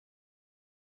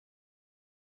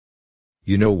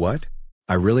You know what?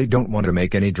 I really don't want to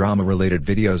make any drama-related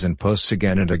videos and posts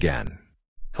again and again.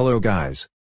 Hello guys.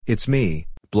 It's me,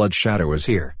 Blood Shadow is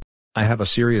here. I have a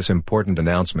serious important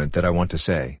announcement that I want to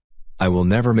say. I will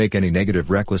never make any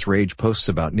negative reckless rage posts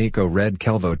about Nico Red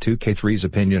Kelvo 2K3's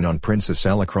opinion on Princess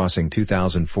Ella Crossing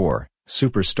 2004,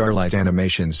 Super Starlight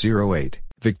Animation 08,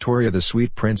 Victoria the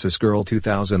Sweet Princess Girl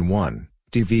 2001,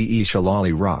 Tvisha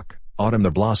LoliRock, Autumn the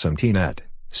Blossom Teenette,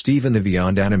 Steven the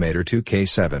Beyond Animator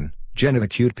 2K7, Jenna the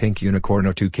Cute Pink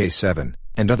Unicorno 2K7,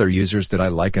 and other users that I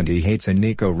like and he hates, and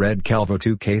Nico Red Kelvo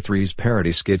 2K3's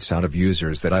parody skits out of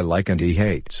users that I like and he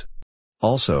hates.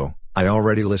 Also, I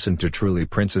already listened to Truly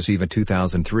Princess Eva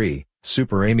 2003,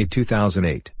 Super Amy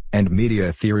 2008, and Media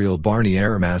Ethereal Barney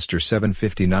Airmaster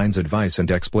 759's advice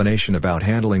and explanation about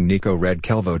handling Nico Red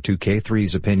Kelvo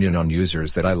 2K3's opinion on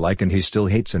users that I like and he still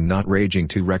hates and not raging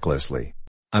too recklessly.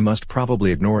 I must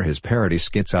probably ignore his parody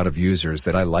skits out of users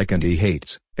that I like and he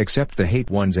hates, except the hate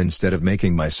ones, instead of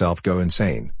making myself go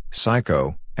insane,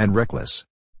 psycho, and reckless.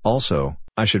 Also,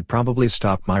 I should probably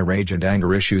stop my rage and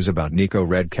anger issues about Nico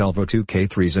Red Kelvo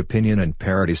 2K3's opinion and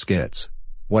parody skits.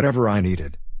 Whatever I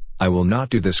needed. I will not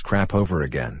do this crap over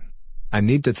again. I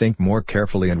need to think more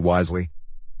carefully and wisely.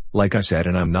 Like I said,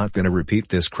 and I'm not gonna repeat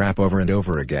this crap over and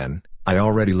over again, I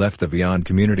already left the Beyond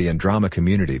community and drama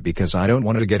community because I don't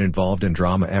want to get involved in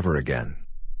drama ever again.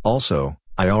 Also,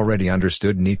 I already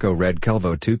understood Nico Red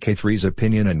Kelvo 2K3's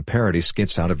opinion and parody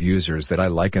skits out of users that I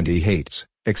like and he hates,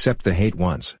 except the hate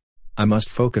ones. I must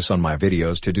focus on my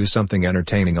videos to do something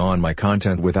entertaining on my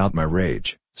content without my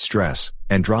rage, stress,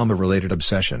 and drama-related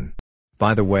obsession.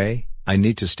 By the way, I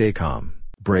need to stay calm,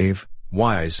 brave,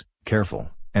 wise, careful,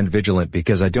 and vigilant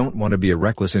because I don't want to be a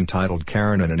reckless entitled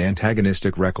Karen and an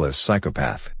antagonistic reckless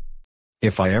psychopath.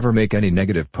 If I ever make any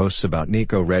negative posts about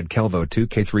Nico Red Kelvo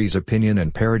 2K3's opinion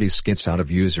and parody skits out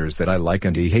of users that I like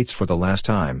and he hates for the last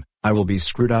time, I will be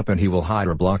screwed up and he will hide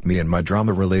or block me in my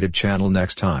drama-related channel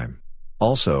next time.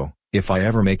 Also, if I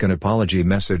ever make an apology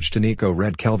message to Nico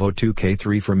Red Kelvo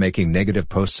 2K3 for making negative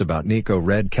posts about Nico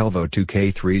Red Kelvo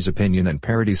 2K3's opinion and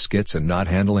parody skits and not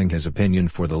handling his opinion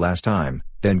for the last time,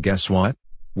 then guess what?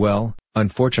 Well,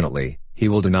 unfortunately, he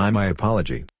will deny my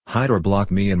apology, hide or block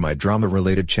me in my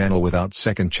drama-related channel without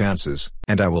second chances,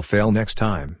 and I will fail next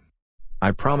time.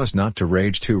 I promise not to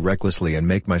rage too recklessly and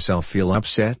make myself feel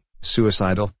upset,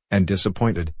 suicidal, and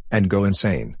disappointed, and go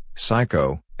insane,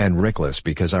 psycho, and reckless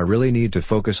because I really need to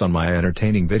focus on my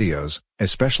entertaining videos,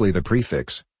 especially the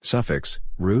prefix, suffix,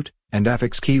 root, and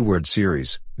affix keyword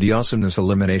series, the Awesomeness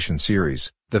Elimination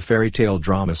series, the Fairy Tale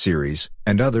Drama series,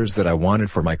 and others that I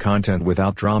wanted for my content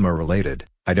without drama related.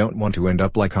 I don't want to end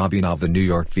up like Hobinov the New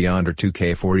York Beyonder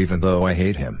 2K4 even though I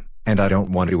hate him, and I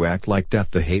don't want to act like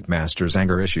Death the Hate Master's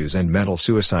anger issues and mental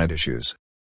suicide issues.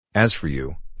 As for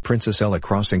you, Princess Ella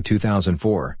Crossing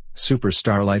 2004, Super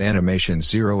Starlight Animation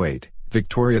 08,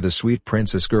 Victoria the Sweet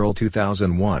Princess Girl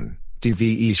 2001,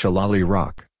 Tvisha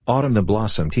LoliRock, Autumn the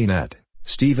Blossom Teenette,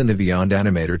 Steven the Beyond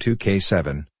Animator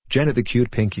 2K7, Jenna the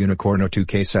Cute Pink Unicorno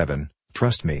 2K7,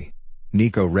 trust me.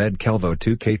 Nico Red Kelvo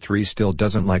 2K3 still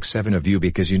doesn't like 7 of you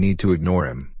because you need to ignore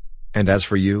him. And as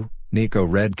for you, Nico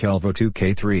Red Kelvo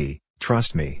 2K3,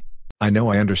 trust me. I know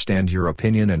I understand your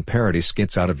opinion and parody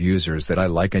skits out of users that I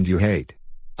like and you hate.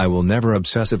 I will never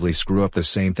obsessively screw up the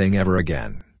same thing ever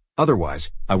again. Otherwise,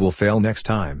 I will fail next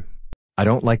time. I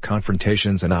don't like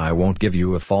confrontations and I won't give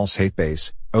you a false hate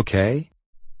base, okay?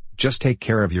 Just take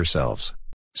care of yourselves.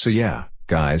 So yeah,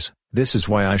 guys, this is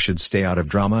why I should stay out of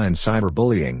drama and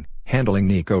cyberbullying, handling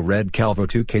Nico Red Kelvo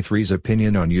 2K3's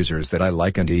opinion on users that I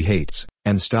like and he hates,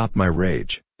 and stop my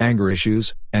rage, anger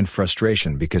issues, and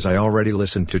frustration because I already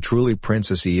listened to Truly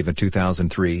Princess Eva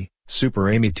 2003, Super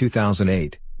Amy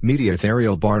 2008, Media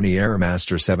Ethereal Barney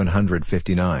Airmaster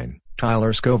 759,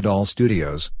 Tyler Scovedall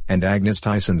Studios, and Agnes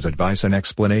Tyson's advice and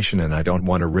explanation, and I don't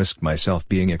want to risk myself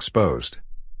being exposed.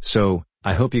 So,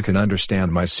 I hope you can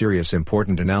understand my serious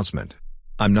important announcement.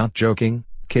 I'm not joking,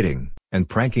 kidding, and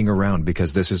pranking around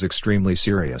because this is extremely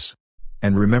serious.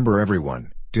 And remember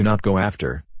everyone, do not go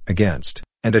after, against,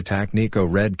 and attack Nico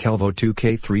Red Kelvo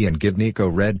 2K3 and give Nico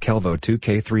Red Kelvo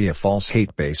 2K3 a false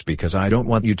hate base because I don't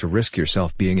want you to risk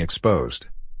yourself being exposed.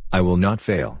 I will not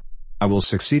fail. I will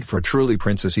succeed for Truly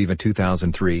Princess Eva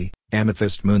 2003,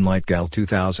 Amethyst Moonlight Gal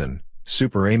 2000,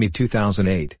 Super Amy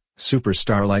 2008, Super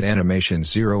Starlight Animation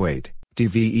 08,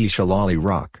 Tvisha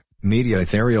LoliRock, Media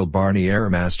Ethereal Barney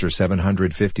Airmaster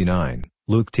 759,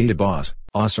 Luke T. DeBoss,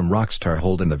 Awesome Rockstar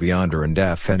Holden the Beyonder and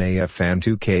FNAF Fan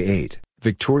 2K8,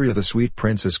 Victoria the Sweet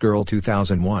Princess Girl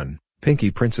 2001,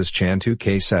 Pinky Princess Chan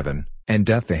 2K7, and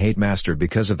Death the Hate Master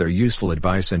because of their useful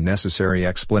advice and necessary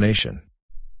explanation.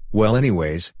 Well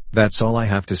anyways, that's all I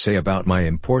have to say about my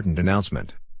important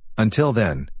announcement. Until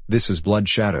then, this is Blood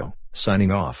Shadow, signing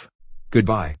off.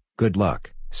 Goodbye, good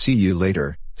luck, see you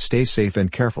later, stay safe and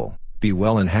careful, be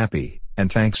well and happy, and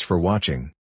thanks for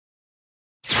watching.